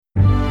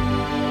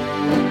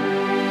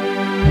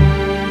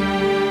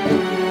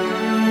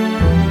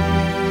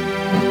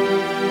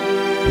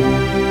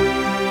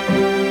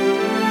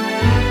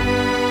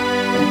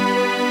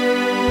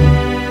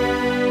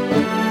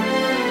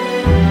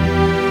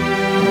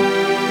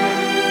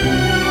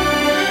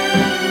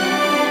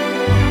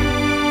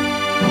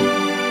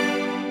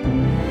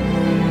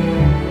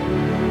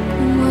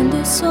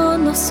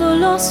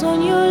lontano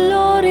sogno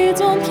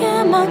l'orizzonte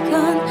che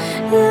mancan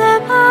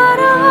le parole.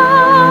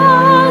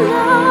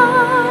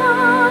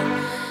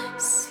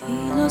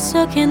 Sì, lo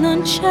so che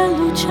non c'è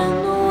luce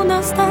in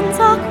una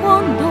stanza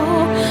quando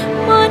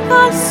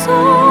manca il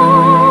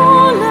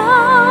sole.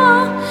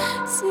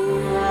 Sì,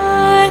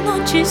 e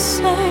non ci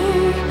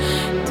sei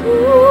tu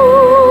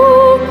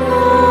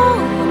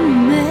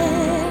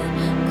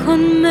con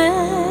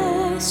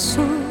me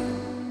su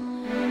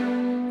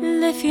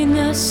le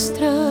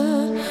finestre.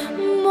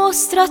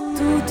 Mostra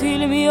tutto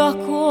il mio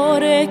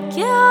cuore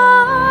che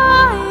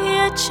hai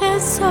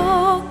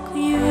acceso,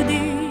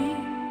 chiudi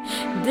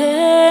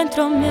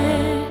dentro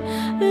me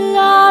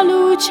la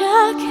luce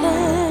che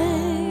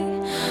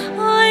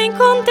hai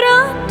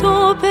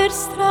incontrato per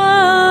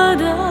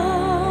strada.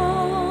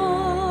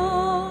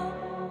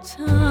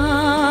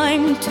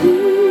 Time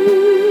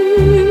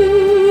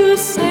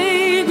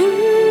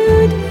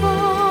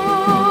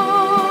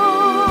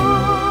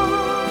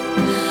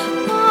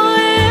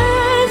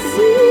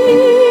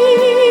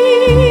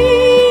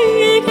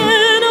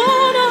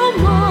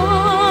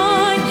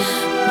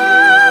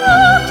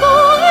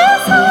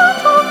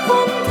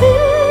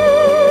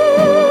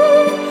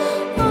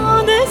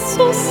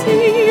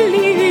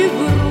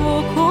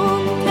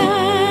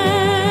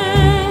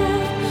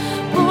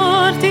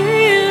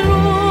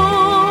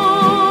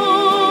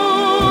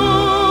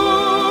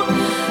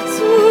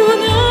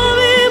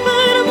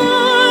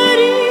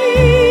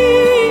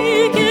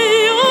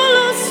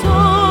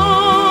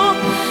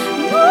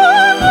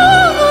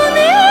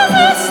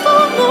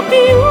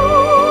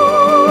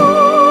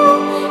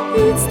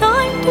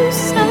to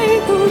say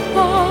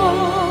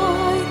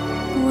goodbye.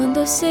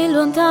 Quando sei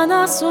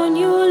lontana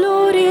sogno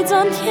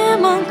l'orizzonte che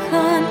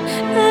mancan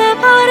le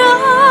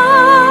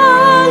parole.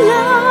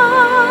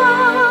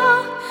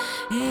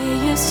 E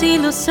io sì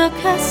lo so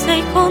che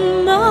sei con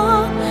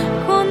me,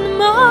 con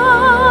me.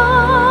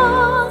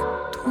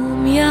 Tu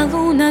mia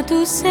luna,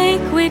 tu sei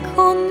qui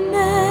con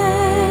me.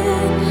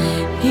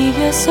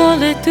 Io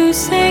sola e tu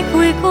sei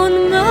qui con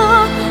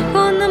me,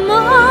 con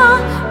me.